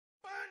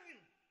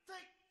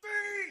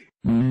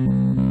Welcome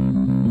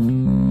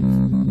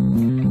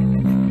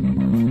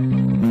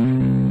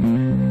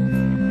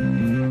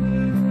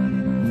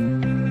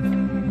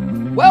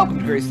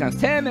to Grace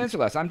Town's 10 Minutes or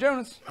Less. I'm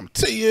Jonas. I'm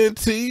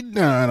TNT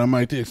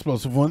Dynamite, the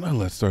explosive one.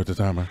 Let's start the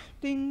timer.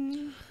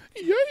 Ding.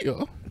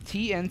 Yeah.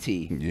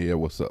 TNT. Yeah,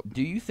 what's up?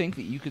 Do you think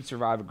that you could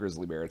survive a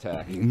grizzly bear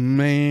attack?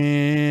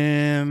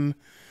 Man,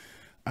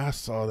 I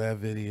saw that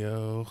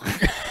video.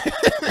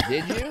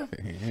 Did you?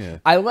 Yeah.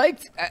 I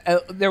liked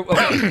there.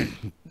 Okay.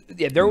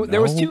 Yeah, there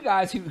was two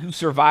guys who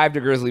survived a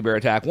grizzly bear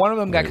attack. One of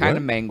them got kind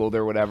of mangled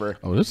or whatever.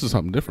 Oh, this is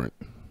something different.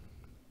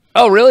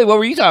 Oh, really? What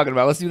were you talking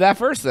about? Let's do that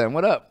first then.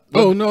 What up?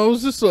 Oh no, it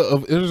was just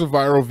there's a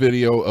viral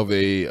video of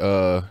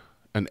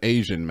an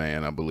Asian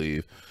man, I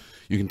believe.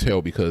 You can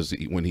tell because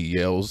when he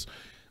yells,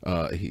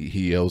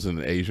 he yells in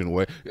an Asian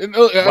way. And,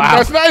 wow.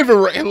 That's not even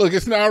look.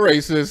 It's not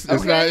racist.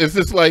 It's not. It's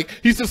just like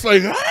he's just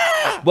like.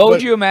 Ah! What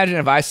would you imagine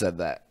if I said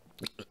that?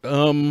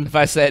 If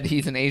I said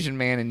he's an Asian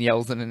man and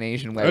yells in an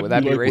Asian way, would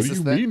that be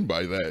racist? What do you mean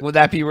by that? Would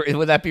that be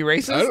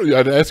racist?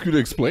 I'd ask you to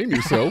explain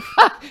yourself.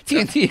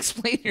 TNT,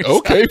 explain yourself.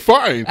 Okay,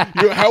 fine.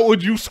 How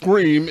would you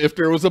scream if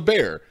there was a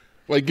bear?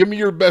 Like, give me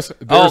your best.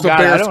 There's a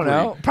bear I don't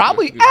know.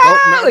 Probably.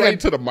 Not like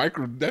to the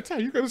micro. That's how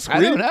you're gonna scream.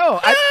 I don't know.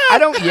 I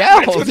don't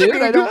yell, dude.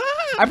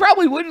 I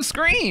probably wouldn't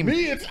scream.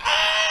 Me, it's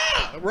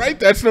right.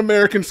 That's an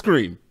American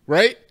scream,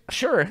 right?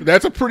 Sure.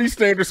 That's a pretty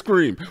standard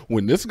scream.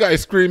 When this guy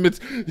screams, it's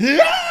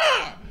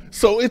yeah.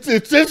 So it's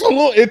just a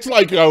little. It's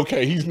like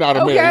okay, he's not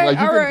a man. Like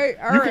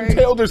you can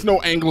tell there's no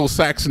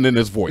Anglo-Saxon in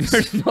his voice.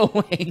 There's no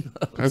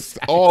Anglo-Saxon. That's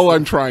all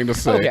I'm trying to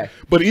say. Okay.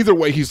 But either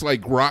way, he's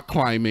like rock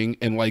climbing,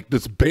 and like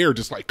this bear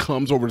just like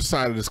comes over the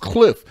side of this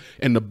cliff,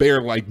 and the bear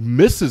like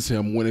misses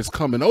him when it's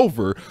coming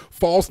over,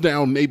 falls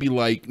down maybe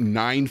like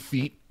 9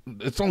 feet.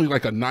 It's only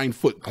like a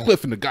 9-foot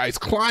cliff, and the guy's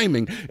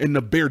climbing, and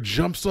the bear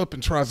jumps up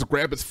and tries to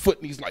grab his foot,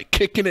 and he's like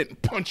kicking it and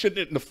punching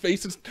it in the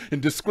faces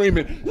and just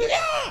screaming,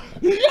 yeah,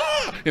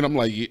 yeah. And I'm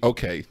like,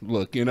 okay,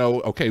 look,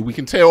 okay, we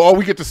can tell all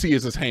we get to see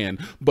is his hand,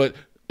 but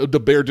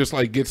the bear just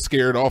like gets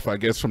scared off, I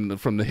guess, from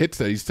the hits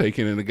that he's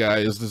taking, and the guy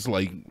is just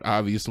like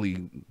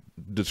obviously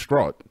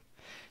distraught.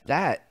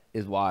 That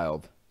is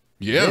wild.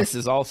 Yeah, this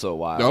is also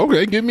wild.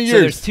 Okay, give me yours.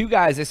 So there's two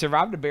guys. They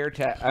survived a bear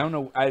attack. I don't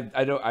know. I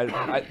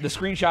the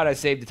screenshot I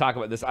saved to talk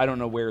about this. I don't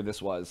know where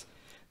this was.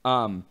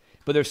 But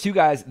there's two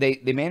guys. They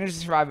managed to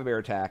survive a bear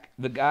attack.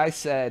 The guy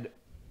said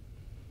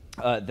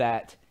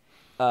that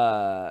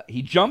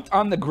he jumped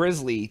on the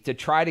grizzly to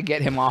try to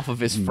get him off of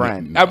his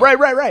friend. No.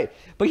 Right.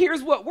 But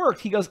here's what worked.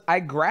 He goes, I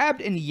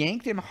grabbed and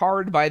yanked him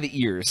hard by the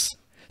ears.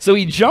 So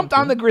he jumped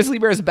on the grizzly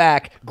bear's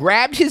back,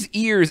 grabbed his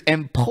ears,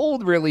 and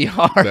pulled really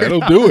hard.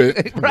 That'll do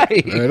it.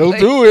 Right. That'll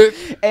do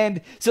it.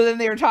 And so then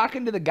they were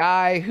talking to the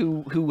guy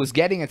who was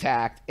getting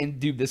attacked,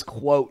 and dude, this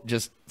quote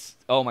just,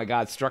 oh my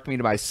God, struck me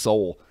to my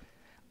soul.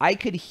 I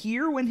could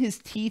hear when his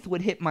teeth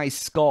would hit my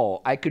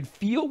skull. I could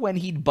feel when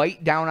he'd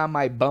bite down on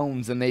my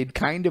bones, and they'd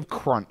kind of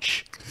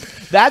crunch.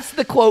 That's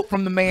the quote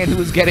from the man who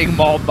was getting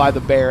mauled by the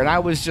bear, and I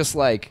was just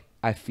like,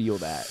 I feel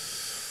that.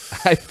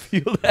 I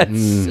feel that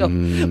so,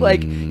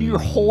 like your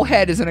whole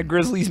head is in a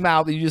grizzly's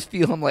mouth and you just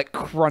feel him like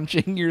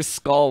crunching your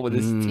skull with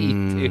his teeth,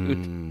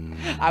 dude.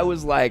 I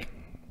was like,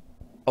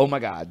 oh my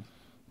God.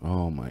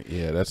 Oh my,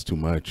 yeah, that's too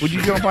much. Would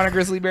you jump on a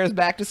grizzly bear's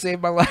back to save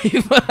my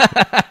life?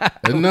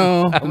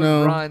 No.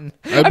 Run.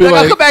 I'd be like,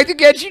 I'll come back to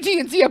get you,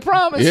 TNT, I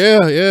promise.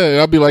 Yeah.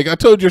 I'll be like, I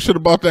told you I should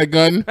have bought that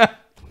gun.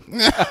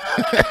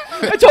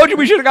 I told you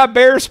we should have got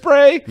bear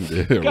spray.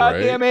 Yeah,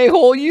 goddamn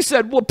a-hole. You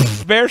said, well,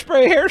 bear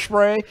spray,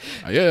 hairspray.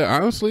 Yeah,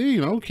 honestly,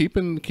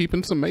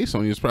 keeping some mace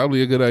on you is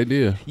probably a good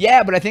idea.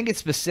 Yeah, but I think it's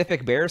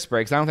specific bear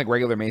spray because I don't think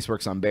regular mace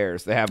works on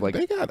bears. They have like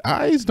they got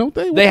eyes, don't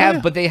they?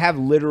 But they have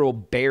literal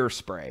bear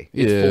spray.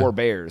 It's for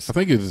bears. I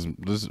think it's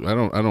this. I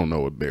don't know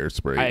what bear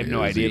spray. I have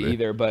no idea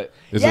either. But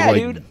is yeah, it like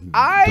dude,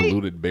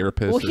 diluted bear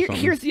piss? Well, or something?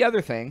 Here's the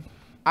other thing.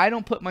 I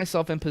don't put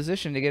myself in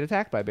position to get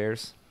attacked by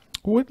bears.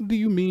 What do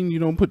you mean you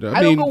don't put?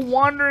 I don't go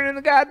wandering in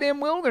the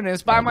goddamn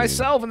wilderness by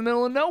myself in the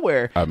middle of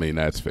nowhere. I mean,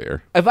 that's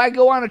fair. If I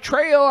go on a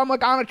trail, I'm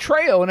like on a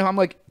trail, and if I'm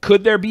like,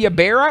 could there be a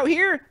bear out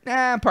here?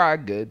 Nah, I'm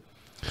probably good.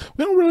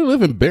 We don't really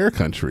live in bear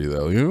country,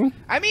 though,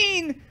 I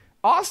mean,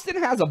 Austin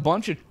has a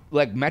bunch of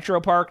like Metro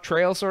Park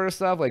trail sort of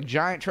stuff, like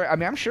giant trail. I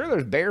mean, I'm sure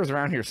there's bears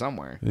around here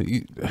somewhere.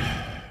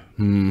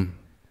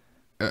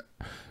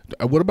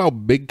 What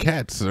about big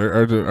cats?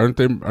 Aren't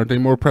they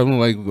more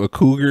prevalent, like a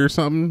cougar or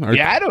something?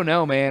 I don't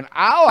know, man.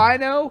 All I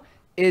know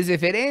is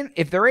if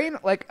there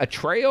ain't like a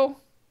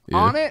trail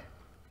on it,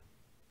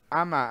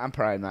 I'm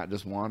probably not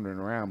just wandering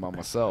around by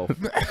myself.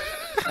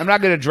 I'm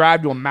not gonna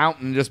drive to a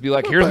mountain and just be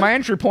like, here's my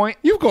entry point.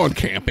 You've gone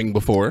camping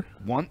before.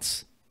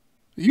 Once.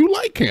 You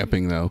like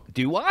camping, though.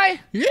 Do I?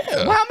 Yeah.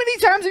 Well, how many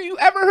times have you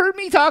ever heard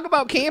me talk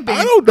about camping?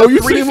 I don't know. You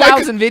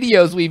 3,000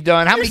 videos we've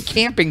done. How many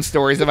camping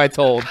stories have I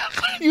told?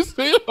 You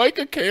seem like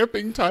a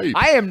camping type.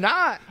 I am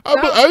not.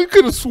 I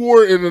could have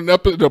swore in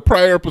a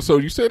prior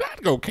episode you said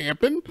I'd go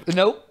camping.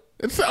 Nope.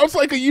 It sounds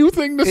like a you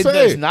thing to say. It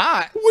does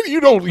not. What you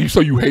don't? So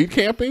you hate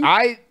camping?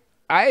 I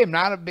I am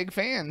not a big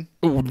fan.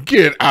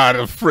 Get out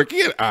of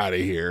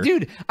here.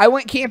 Dude, I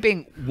went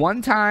camping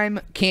one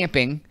time,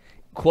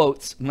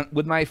 quotes,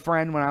 with my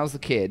friend when I was a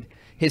kid.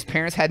 His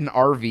parents had an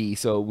RV,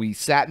 so we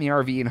sat in the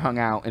RV and hung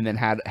out and then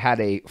had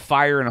a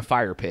fire in a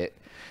fire pit.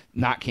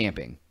 Not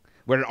camping.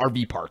 We're at an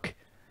RV park.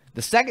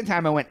 The second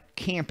time I went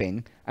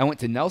camping, I went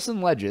to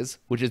Nelson Ledges,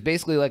 which is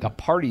basically like a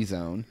party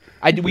zone.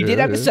 We did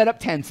have to set up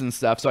tents and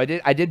stuff, so I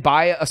did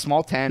buy a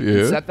small tent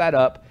and set that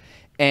up,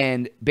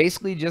 and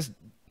basically just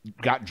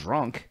got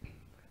drunk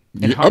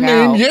and hung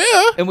out.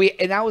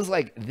 And I was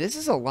like, this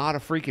is a lot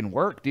of freaking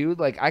work, dude.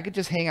 Like I could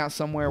just hang out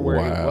somewhere where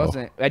it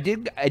wasn't. I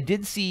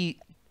did see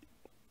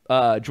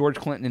George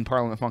Clinton in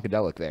Parliament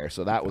Funkadelic there,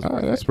 so that was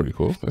that's pretty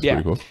cool. That's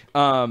pretty cool.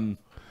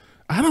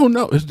 I don't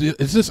know.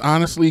 Is this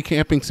honestly,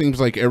 camping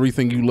seems like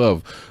everything you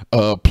love.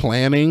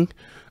 Planning,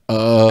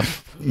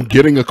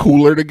 getting a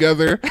cooler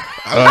together.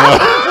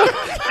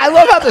 I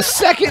love how the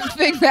second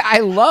thing that I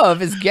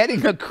love is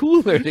getting a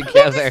cooler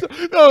together.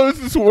 No,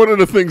 this is one of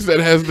the things that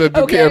has to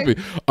do camping.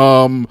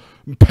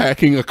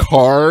 Packing a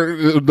car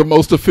the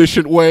most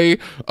efficient way.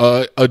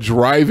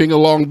 Driving a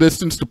long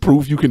distance to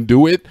prove you can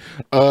do it.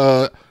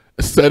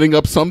 Setting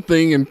up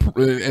something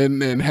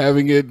and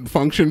having it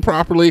function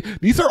properly.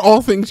 These are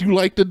all things you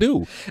like to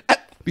do.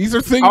 These are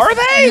things. Are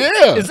they?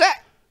 Yeah. Is that?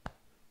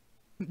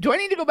 Do I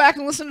need to go back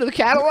and listen to the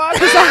catalog?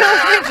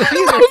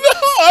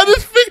 I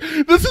just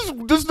think this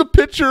is the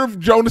picture of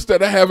Jonas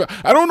that I have.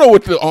 I don't know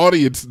what the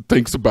audience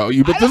thinks about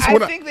you, but I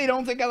think they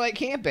don't think I like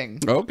camping.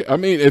 Okay, I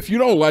mean, if you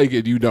don't like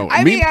it, you don't.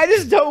 I mean, I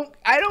just don't.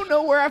 I don't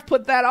know where I've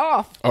put that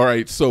off. All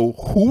right, so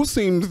who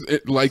seems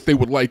like they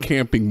would like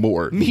camping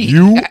more,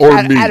 you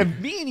or me? Out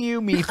of me and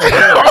you, me for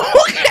sure.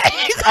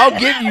 Okay, I'll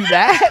give you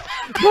that.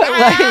 But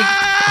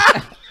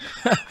like.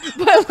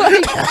 But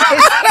like,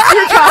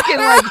 you're talking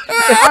like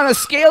if on a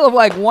scale of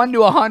like 1 to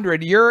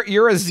 100,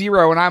 you're a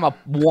 0 and I'm a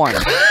 1.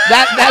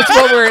 That's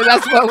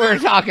what we're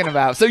talking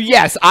about. So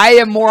yes, I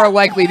am more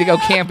likely to go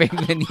camping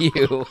than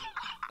you.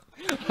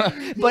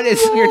 But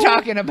you're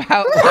talking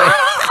about like,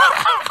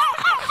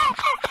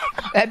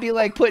 that'd be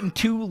like putting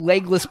 2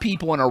 legless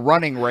people in a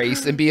running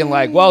race and being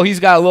like, well, he's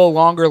got a little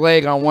longer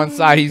leg on one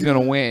side, he's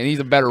gonna win. He's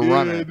a better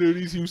runner. Dude,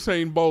 he's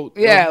Usain Bolt.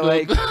 Yeah,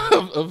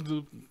 of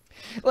the.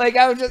 Like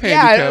I was just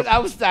handicap.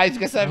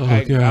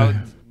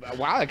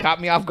 Wow, it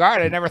caught me off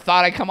guard. I never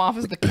thought I'd come off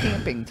as the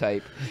camping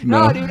type.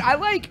 No, dude,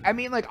 I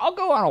mean, like I'll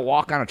go on a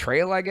walk on a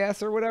trail, I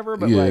guess, or whatever.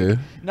 But like,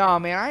 no,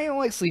 man, I don't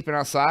like sleeping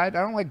outside.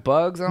 I don't like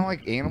bugs. I don't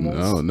like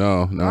animals.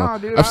 No,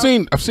 dude, I've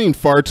seen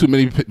far too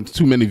many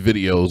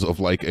videos of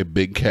like a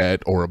big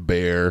cat or a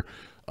bear,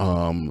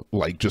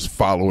 like just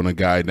following a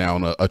guy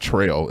down a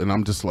trail, and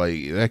I'm just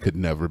like, that could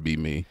never be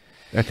me.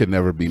 That could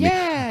never be me.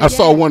 I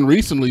saw one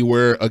recently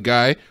where a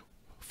guy,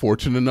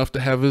 fortunate enough to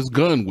have his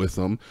gun with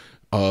him,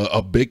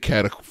 a big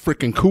cat, a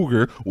freaking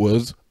cougar,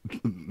 was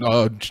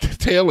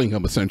tailing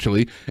him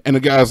essentially, and the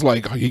guy's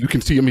like, you can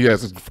see him, he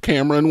has his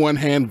camera in one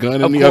hand,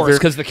 gun in the other. Of course,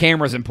 because the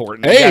camera's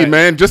important. Hey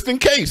man, just in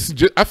case.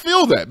 I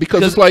feel that,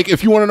 because it's like,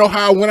 if you want to know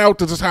how I went out,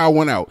 this is how I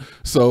went out.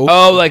 So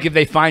like if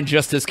they find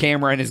just his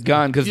camera and his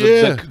gun because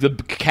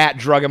the cat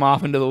drug him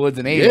off into the woods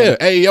and ate him.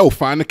 Hey yo,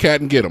 find the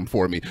cat and get him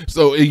for me.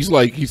 So he's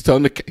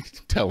telling the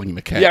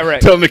cat, yeah,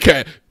 right, telling the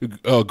cat,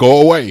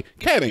 go away.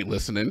 Cat ain't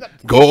listening.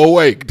 Go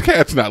away. The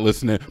cat's not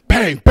listening.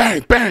 Bang,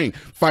 bang, bang.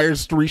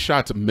 Fires 3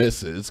 shots,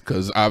 misses,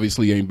 because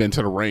obviously you ain't been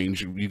to the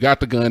range. You got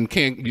the gun,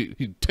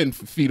 you 10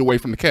 feet away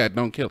from the cat,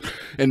 don't kill.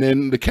 And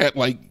then the cat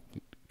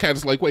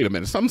is like, wait a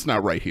minute, something's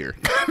not right here.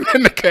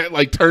 And the cat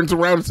like turns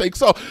around and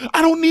takes off.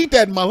 I don't need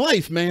that in my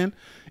life, man.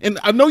 And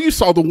I know you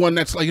saw the one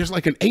that's like, there's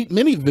like an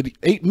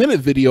 8-minute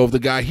video of the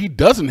guy. He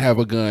doesn't have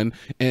a gun,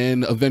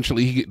 and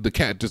eventually the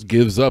cat just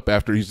gives up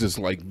after he's just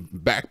like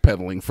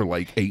backpedaling for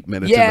like 8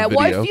 minutes. Yeah, in the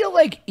video. Well, I feel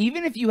like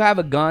even if you have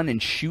a gun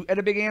and shoot at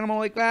a big animal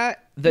like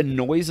that, the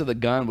noise of the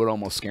gun would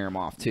almost scare him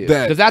off too,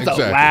 because that's a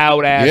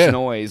loud ass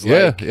noise.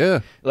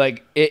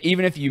 Like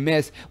even if you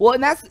miss, well,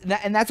 and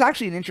that's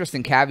actually an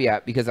interesting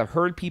caveat, because I've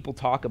heard people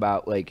talk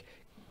about like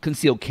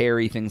concealed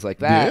carry, things like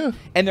that,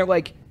 and they're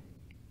like,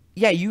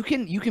 yeah, you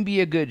can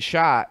be a good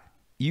shot,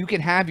 you can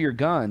have your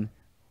gun,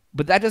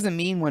 but that doesn't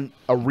mean when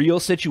a real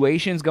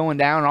situation's going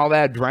down and all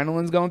that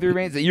adrenaline's going through your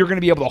veins that you're going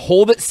to be able to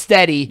hold it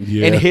steady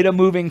and hit a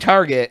moving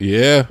target.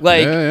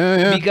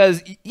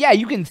 Because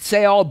you can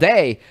say all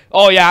day,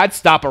 oh yeah, I'd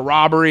stop a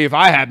robbery if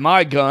I had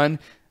my gun.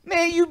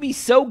 Man, you'd be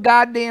so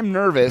goddamn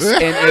nervous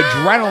and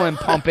adrenaline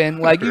pumping,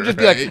 like you'd just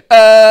be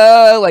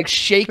like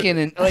shaking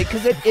and like,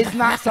 because it's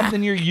not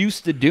something you're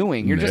used to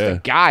doing. You're just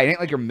a guy. It ain't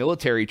like you're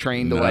military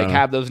trained to like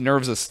have those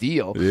nerves of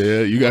steel.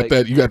 Yeah, you got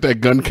that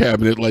gun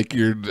cabinet like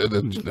you're.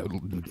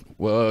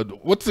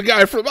 What's the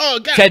guy from? Oh,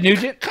 God, Ted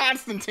Nugent,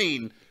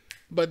 Constantine.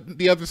 But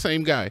the other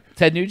same guy.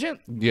 Ted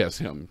Nugent? Yes,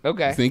 him.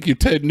 Okay. You think you're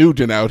Ted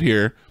Nugent out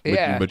here,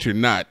 but you're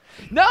not.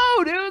 No,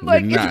 dude.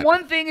 Like, it's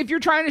one thing if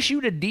you're trying to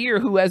shoot a deer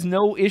who has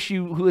no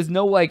issue, who is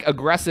no, like,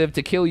 aggressive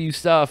to kill you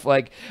stuff,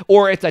 like,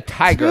 or it's a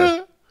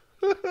tiger.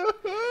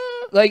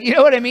 Like, you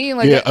know what I mean?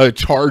 Like a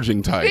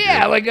charging tiger.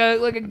 Yeah, like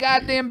a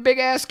goddamn big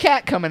ass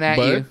cat coming at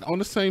you. But on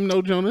the same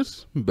note,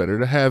 Jonas, better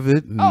to have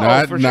it,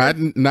 for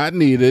sure. not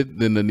need it,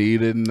 than to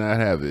need it and not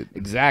have it.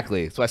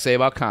 Exactly. That's what I say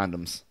about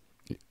condoms.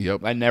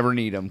 Yep. I never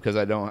need them because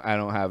I don't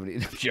have any.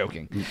 I'm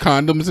joking.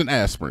 Condoms and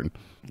aspirin.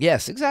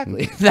 Yes,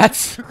 exactly.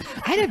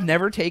 I'd have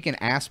never taken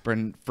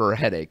aspirin for a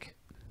headache.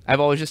 I've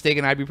always just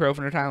taken ibuprofen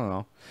or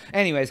Tylenol.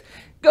 Anyways,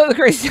 go to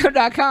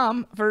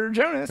thecrazytown.com for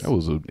Jonas. That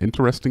was an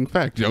interesting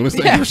fact. Jonas,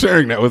 thanks for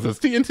sharing that with us.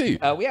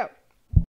 TNT. We out.